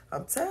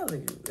 I'm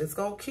telling you, it's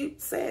going to keep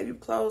saying you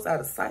close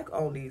out a cycle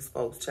on these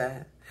folks,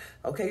 child.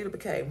 Okay, you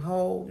became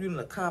whole. You done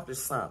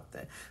accomplished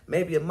something.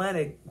 Maybe your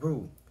money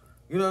grew.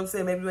 You know what I'm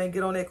saying? Maybe you ain't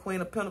get on that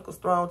Queen of Pentacles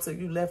throne till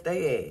you left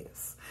their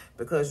ass.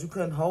 Because you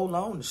couldn't hold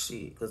on to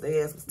shit. Because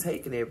their ass was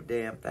taking every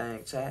damn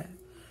thing, child.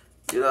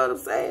 You know what I'm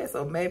saying?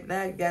 So maybe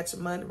now you got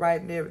your money right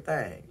and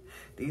everything.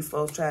 These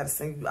folks trying to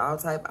send you all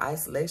type of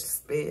isolation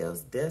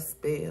spells, death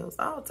spells,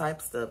 all type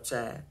of stuff,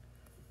 child.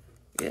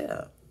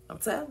 Yeah, I'm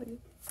telling you.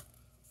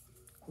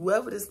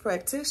 Whoever this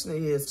practitioner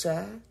is,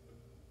 child.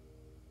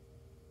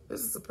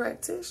 This is a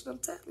practitioner, I'm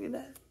telling you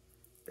that.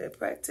 That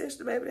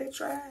practitioner, maybe they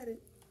tried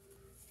it.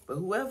 But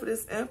whoever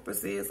this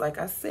Empress is, like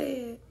I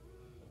said,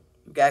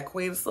 you got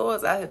Queen of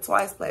Swords out here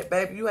twice played.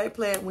 Baby, you ain't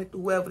playing with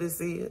whoever this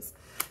is.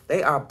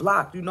 They are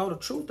blocked. You know the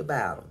truth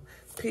about them,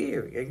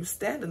 period. And you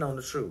standing on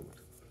the truth.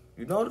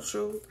 You know the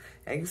truth,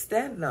 and you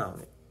standing on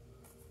it.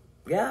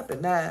 Yeah,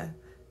 but now,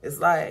 it's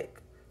like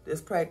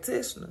this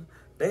practitioner,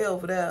 they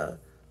over there,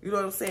 you know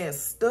what I'm saying,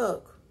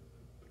 stuck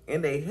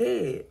in their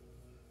head.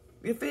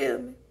 You feel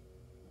me?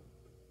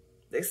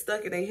 They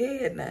stuck in their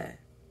head now.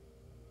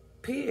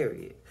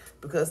 Period.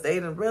 Because they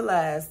didn't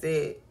realize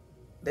that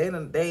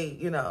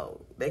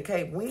they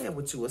can't win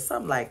with you or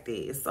something like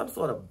that. It's some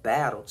sort of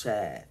battle,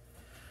 child.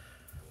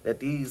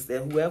 That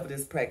whoever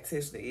this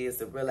practitioner is,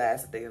 to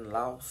realize that they done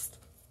lost.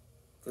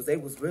 Because they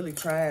was really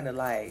trying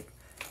to,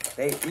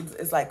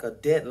 it's like a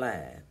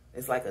deadline.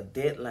 It's like a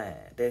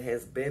deadline that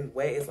has been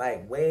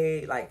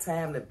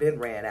time that been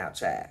ran out,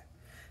 child.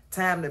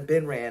 Time that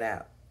been ran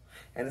out.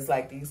 And it's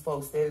like these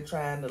folks, they're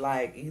trying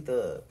to,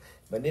 either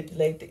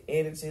manipulate the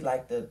energy,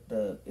 like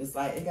it's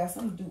like it got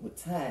something to do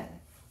with time.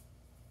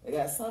 It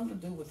got something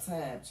to do with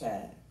time,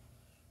 child.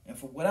 And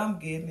for what I'm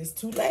getting, it's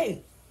too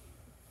late.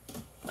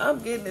 I'm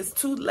getting it's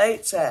too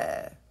late,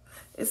 child.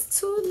 It's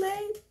too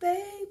late,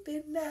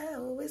 baby,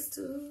 now it's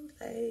too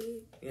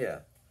late. Yeah.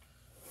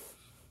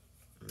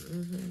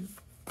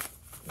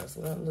 That's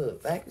what I'm looking.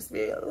 Thank you,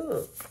 Spirit.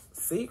 Look,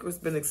 secret's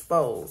been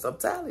exposed. I'm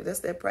telling you,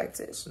 that's that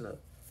practitioner.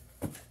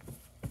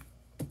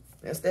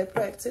 That's that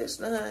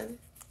practitioner, honey.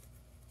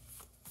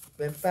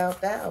 Been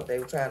found out. They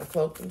were trying to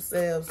cloak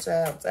themselves,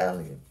 child. I'm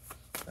telling you.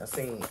 I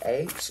seen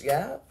H,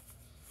 yeah.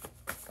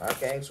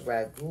 Archangel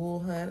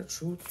Raguel, honey.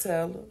 Truth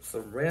teller,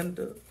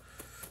 surrender.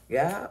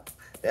 Yeah.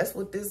 That's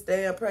what this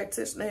damn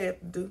practitioner had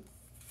to do.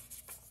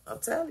 I'm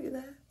telling you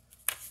that.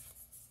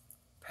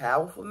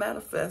 Powerful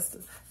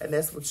manifester. And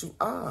that's what you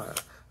are.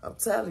 I'm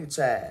telling you,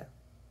 child.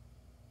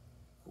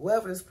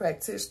 Whoever this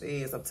practitioner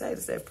is, I'm telling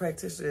you, that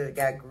practitioner that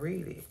got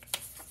greedy.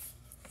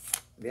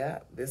 Yeah,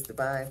 this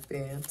divine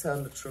femme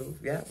telling the truth.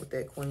 Yeah, with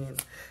that queen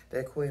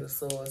of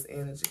swords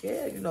energy.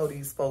 Yeah, you know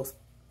these folks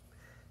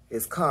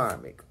is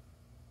karmic.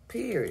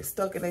 Period.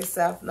 Stuck in their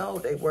south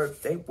node. They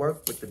work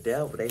with the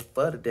devil. They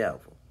for the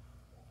devil.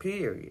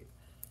 Period.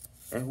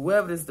 And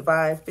whoever this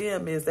divine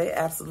femme is, they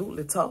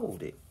absolutely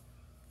told it.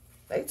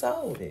 They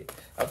told it.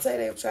 I'm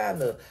telling you, they were trying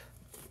to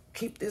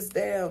keep this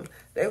divine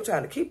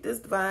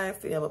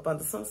femme up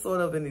under some sort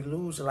of an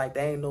illusion, like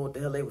they ain't know what the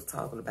hell they was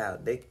talking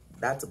about. They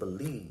not to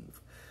believe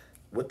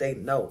what they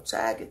know.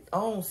 Try to get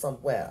on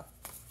somewhere.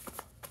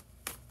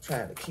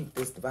 Trying to keep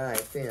this divine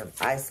femme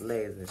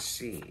isolated and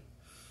shit.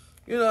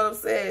 You know what I'm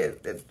saying?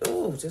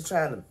 Ooh, just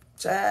trying to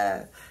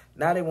try.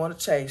 Now they want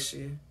to chase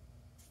you.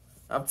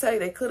 I'm telling you,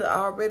 they could have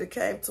already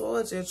came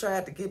towards you and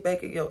tried to get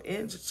back in your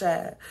energy,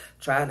 child.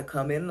 Trying to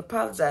come in and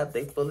apologize.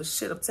 They full of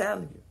shit, I'm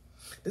telling you.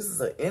 This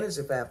is an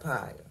energy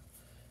vampire.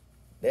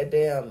 That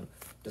damn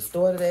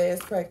distorted ass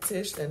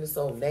practitioner and this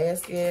old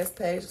nasty ass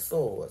page of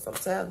swords. I'm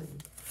telling you.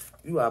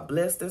 You are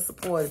blessed and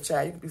supported,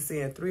 child. You can be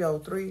seeing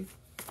 303.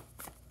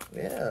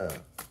 Yeah.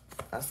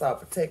 I saw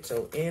protect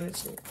your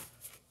energy.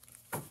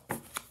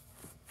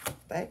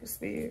 Thank you,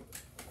 Spirit.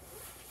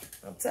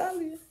 I'm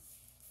telling you.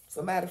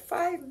 Somebody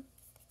fighting.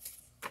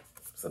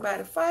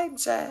 Somebody fighting,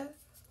 child.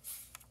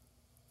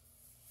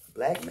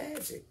 Black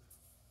magic.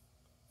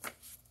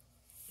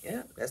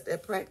 Yeah, that's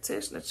that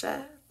practitioner,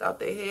 child.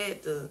 Thought they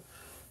had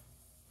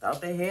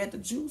the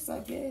juice, I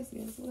guess.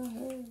 That's what I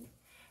heard.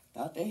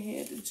 Thought they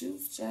had the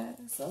juice, child.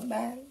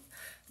 Somebody.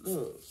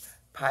 Look,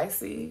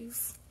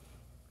 Pisces.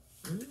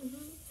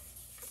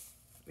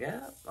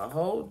 Yeah, a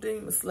whole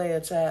demon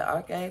slayer, child.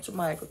 Archangel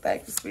Michael.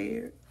 Thank you,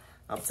 Spirit.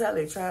 I'm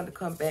telling you, trying to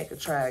come back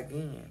and try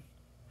again.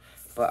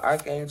 But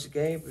Archangel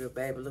Gabriel,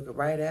 baby, looking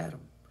right at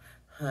him.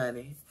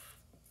 Honey.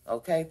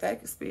 Okay,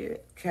 thank you,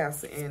 Spirit.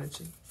 Cancer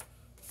energy.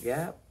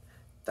 Yep.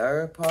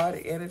 Third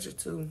party energy,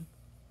 too.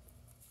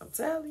 I'm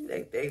telling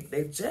you,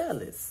 they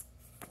jealous.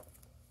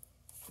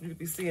 You could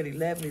be seeing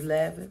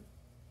 1111.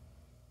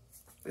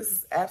 This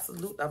is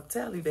absolute. I'm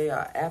telling you, they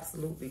are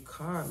absolutely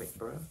karmic,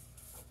 bro.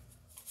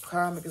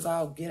 Karmic is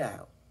all get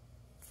out.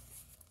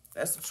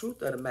 That's the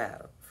truth of the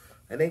matter.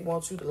 And they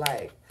want you to,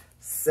 like,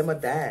 simmer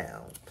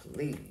down,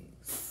 please.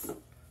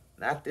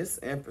 Not this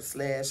Empress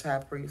 /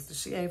 High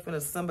Priestess. She ain't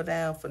finna simmer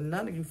down for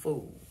none of you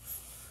fools.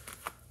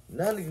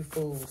 None of you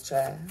fools,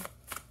 child.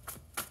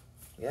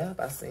 Yep,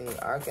 I seen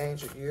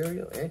Archangel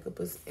Uriel,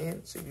 Incubus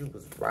energy. You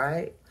was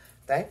right.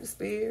 Thank you,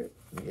 Spirit.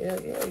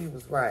 Yeah, you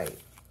was right.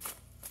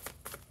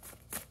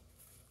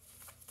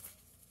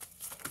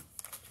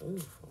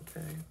 Ooh,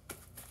 okay.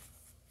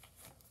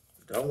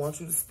 Don't want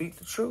you to speak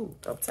the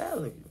truth. I'm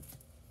telling you.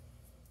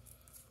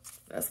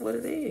 That's what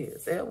it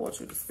is. They don't want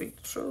you to speak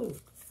the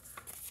truth.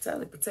 Tell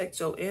you, protect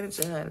your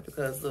energy, honey,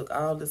 because look,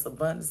 all this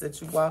abundance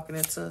that you walking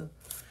into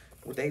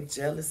with they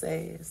jealous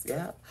ass,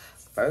 yeah.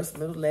 First,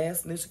 middle,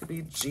 last initial could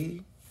be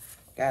G.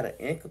 Got an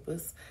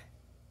incubus.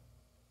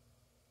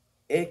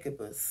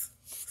 Incubus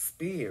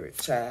spirit,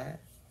 child.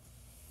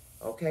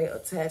 Okay,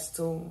 attached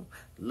to them,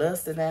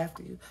 lusting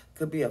after you.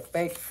 Could be a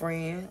fake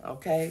friend,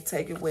 okay?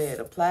 Take it where it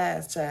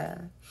applies,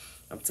 child.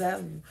 I'm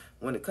telling you,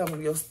 when it comes to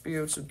your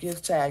spiritual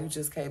gift, child, you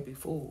just can't be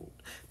fooled.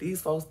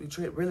 These folks be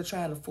really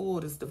trying to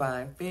fool this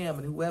divine femme,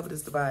 and whoever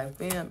this divine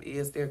femme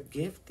is, they're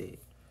gifted.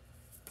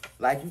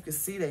 Like, you can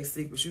see their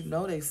secrets. You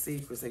know their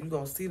secrets, and you're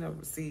going to see them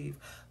receive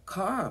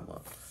karma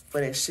for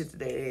that shit that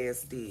their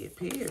ass did,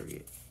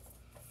 period.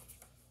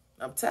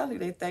 I'm telling you,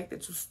 they think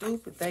that you're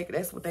stupid.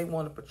 That's what they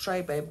want to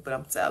portray, baby, but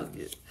I'm telling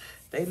you,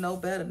 they know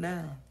better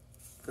now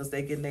because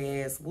they getting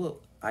their ass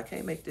whooped. I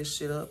can't make this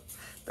shit up.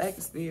 Thank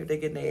you, Spirit. They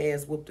getting their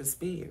ass whooped in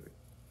spirit.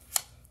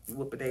 You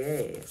whooping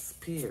their ass,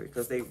 period,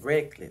 because they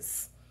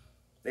reckless.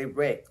 They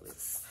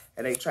reckless.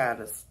 And they trying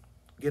to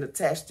get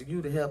attached to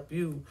you to help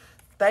you.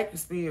 Thank you,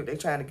 Spirit. They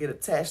trying to get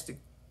attached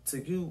to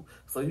you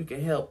so you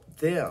can help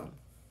them.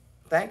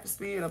 Thank you,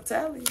 Spirit. I'm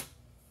telling you.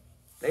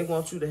 They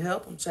want you to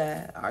help them,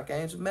 child.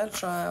 Archangel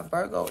Metatron,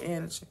 Virgo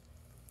energy.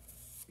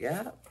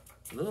 Yeah.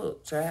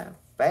 Look, child.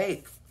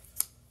 Fake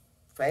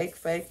Fake,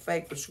 fake,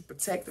 fake, but you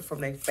protected from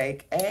their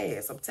fake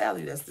ass. I'm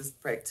telling you, that's this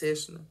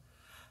practitioner,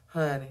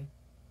 honey.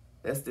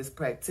 That's this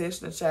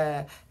practitioner,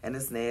 child, and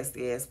this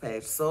nasty-ass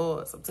Page of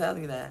Swords. I'm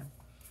telling you now.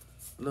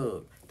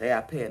 Look, they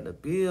are paying the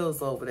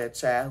bills over that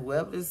child,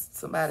 whoever is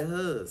somebody's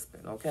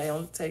husband, okay?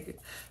 Only take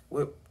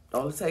what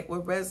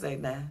resonate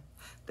now.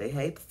 They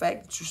hate the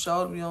fact that you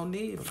showed them you don't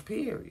need them,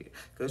 period.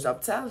 Because I'm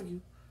telling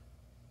you,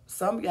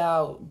 some of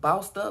y'all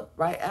bossed up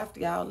right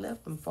after y'all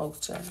left them folks,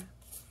 child.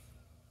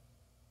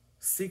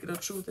 Seeking the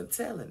truth and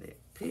telling it,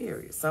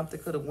 period. Something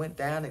could have went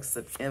down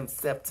in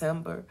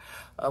September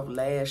of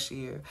last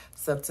year.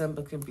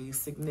 September can be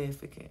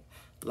significant.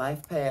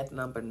 Life path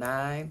number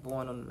 9,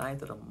 born on the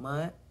 9th of the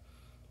month.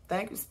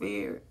 Thank you,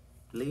 Spirit.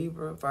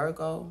 Libra,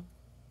 Virgo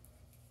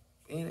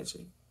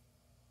energy.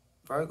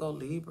 Virgo,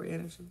 Libra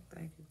energy.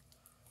 Thank you.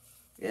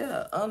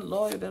 Yeah,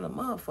 unloyal than a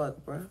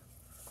motherfucker, bro.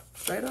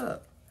 Straight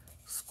up.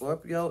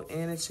 Scorpio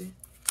energy.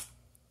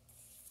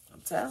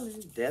 I'm telling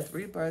you, death,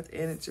 rebirth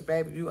energy,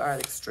 baby. You are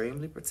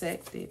extremely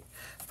protected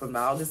from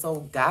all this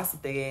old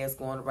gossip they ass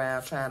going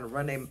around trying to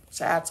run their...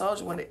 Child, I told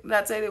you, did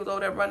I tell you they was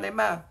over there running their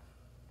mouth?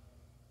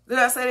 Did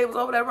I say they was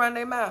over there running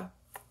their mouth?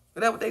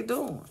 But that's what they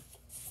doing.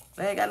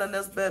 They ain't got nothing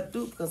else better to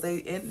do because they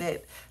in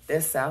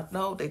that South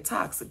Node. They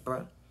toxic,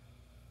 bro.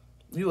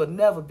 You will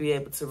never be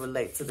able to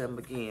relate to them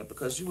again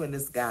because you in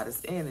this goddess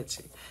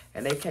energy.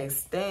 And they can't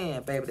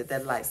stand, baby,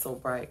 that light's so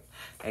bright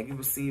and you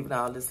receiving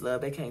all this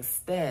love. They can't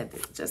stand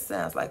it. It just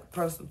sounds like a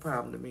personal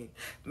problem to me.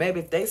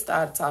 Maybe if they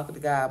started talking to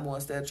God more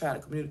instead of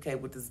trying to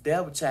communicate with this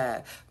devil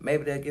child,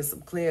 maybe they'll get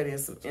some clarity and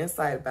some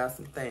insight about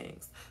some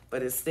things.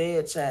 But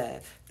instead,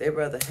 child, they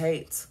rather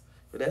hate.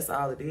 But that's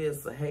all it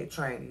is, a hate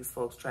train these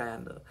folks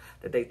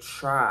that they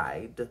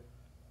tried.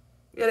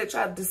 Yeah, they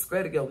tried to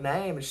discredit your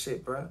name and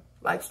shit, bro.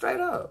 Like, straight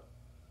up.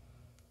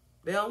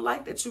 They don't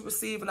like that you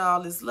receiving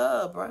all this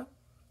love, bro.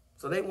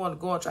 So they want to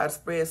go and try to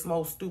spread some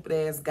old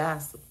stupid-ass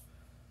gossip.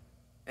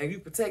 And you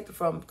protected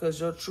from it because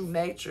your true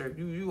nature,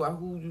 you are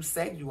who you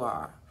say you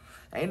are.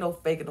 Ain't no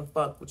faking the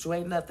fuck with you.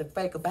 Ain't nothing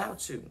fake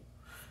about you.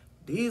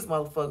 These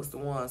motherfuckers the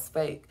ones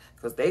fake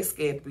because they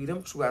scared to be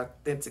them true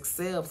authentic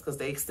selves because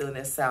they still in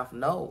that South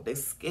Node. They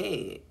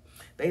scared.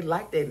 They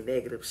like that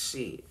negative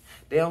shit.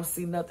 They don't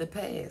see nothing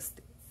past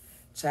it.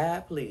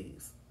 Child,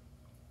 please.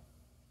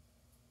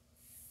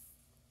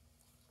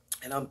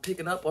 And I'm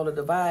picking up on a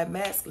divine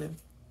masculine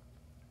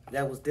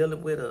that was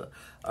dealing with a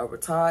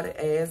retarded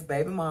ass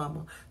baby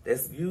mama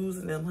that's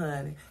using them,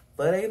 honey,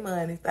 for their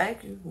money.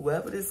 Thank you.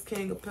 Whoever this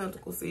King of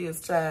Pentacles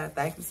is, child.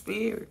 Thank you,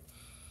 Spirit.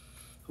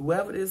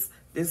 Whoever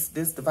this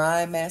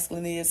divine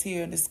masculine is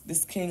here,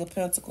 this King of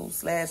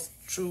Pentacles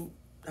 / true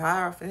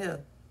hierophant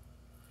here.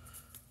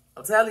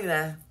 I'm telling you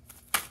now.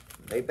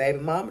 They baby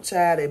mama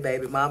child, they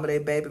baby mama, they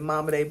baby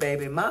mama, they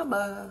baby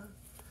mama.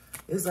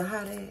 It's a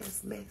hot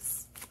ass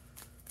mess.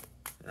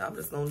 And I'm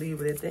just going to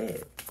leave it at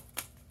that.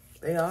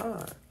 They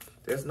are.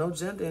 There's no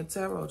gender in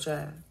tarot,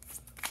 child.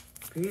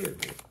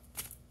 Period.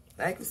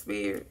 Thank you,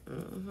 Spirit.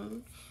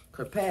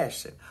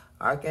 Compassion.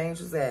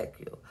 Archangel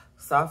Zadkiel.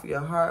 Soften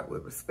your heart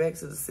with respect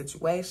to the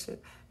situation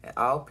and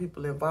all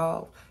people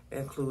involved,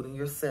 including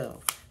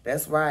yourself.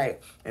 That's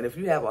right. And if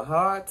you have a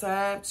hard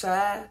time,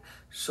 child,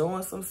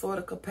 showing some sort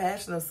of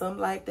compassion or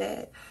something like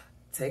that,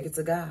 take it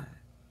to God.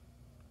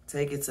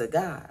 Take it to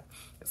God.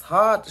 It's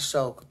hard to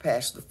show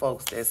compassion to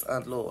folks that's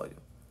unloyal.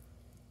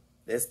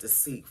 That's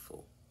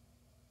deceitful.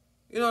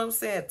 You know what I'm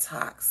saying?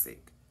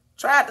 Toxic.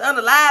 Tried to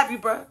unalive you,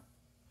 bro.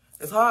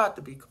 It's hard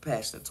to be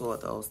compassionate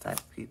toward those type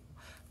of people,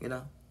 you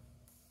know?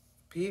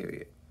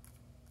 Period.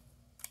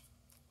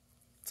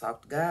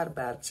 Talk to God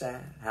about it,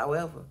 child.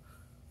 However,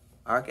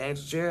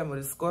 Archangel Jeremiah,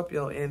 the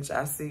Scorpio energy,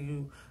 I see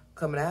you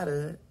coming out of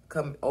it,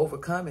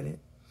 overcoming it.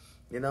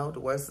 You know,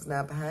 the worst is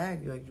not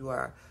behind you, and you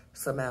are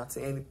somehow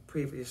to any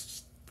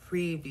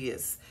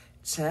previous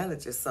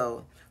challenges.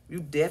 So you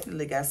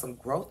definitely got some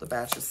growth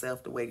about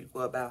yourself, the way you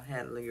go about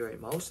handling your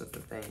emotions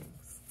and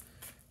things.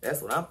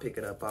 That's what I'm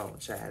picking up on,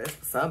 child. That's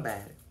for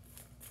somebody.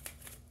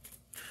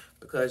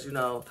 Because, you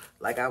know,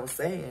 like I was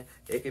saying,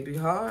 it can be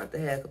hard to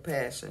have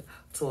compassion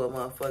toward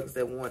motherfuckers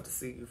that want to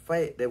see you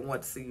fight, that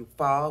want to see you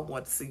fall,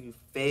 want to see you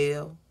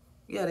fail.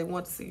 Yeah, they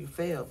want to see you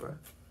fail, bro.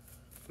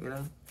 You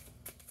know?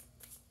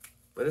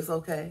 But it's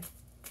okay.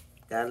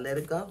 Gotta let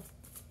it go.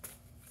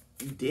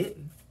 You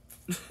didn't.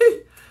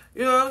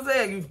 You know what I'm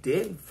saying? You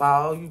didn't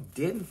fall. You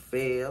didn't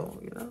fail.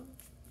 You know?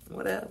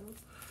 Whatever.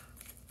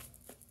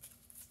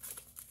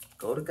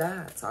 Go to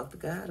God. Talk to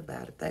God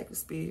about it. Thank you,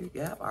 Spirit.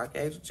 Yep.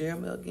 Archangel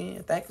Jeremiah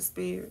again. Thank you,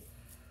 Spirit.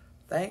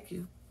 Thank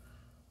you.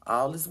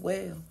 All is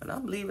well. And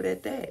I'm leaving it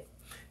at that.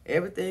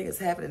 Everything is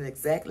happening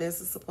exactly as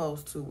it's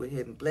supposed to with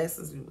hidden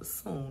blessings. You will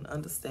soon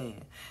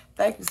understand.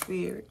 Thank you,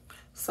 Spirit.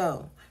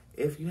 So,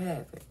 if you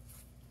haven't,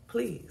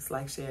 please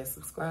like, share, and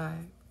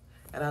subscribe.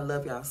 And I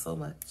love y'all so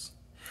much.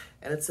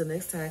 And until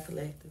next time,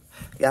 collective,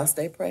 y'all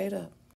stay prayed up.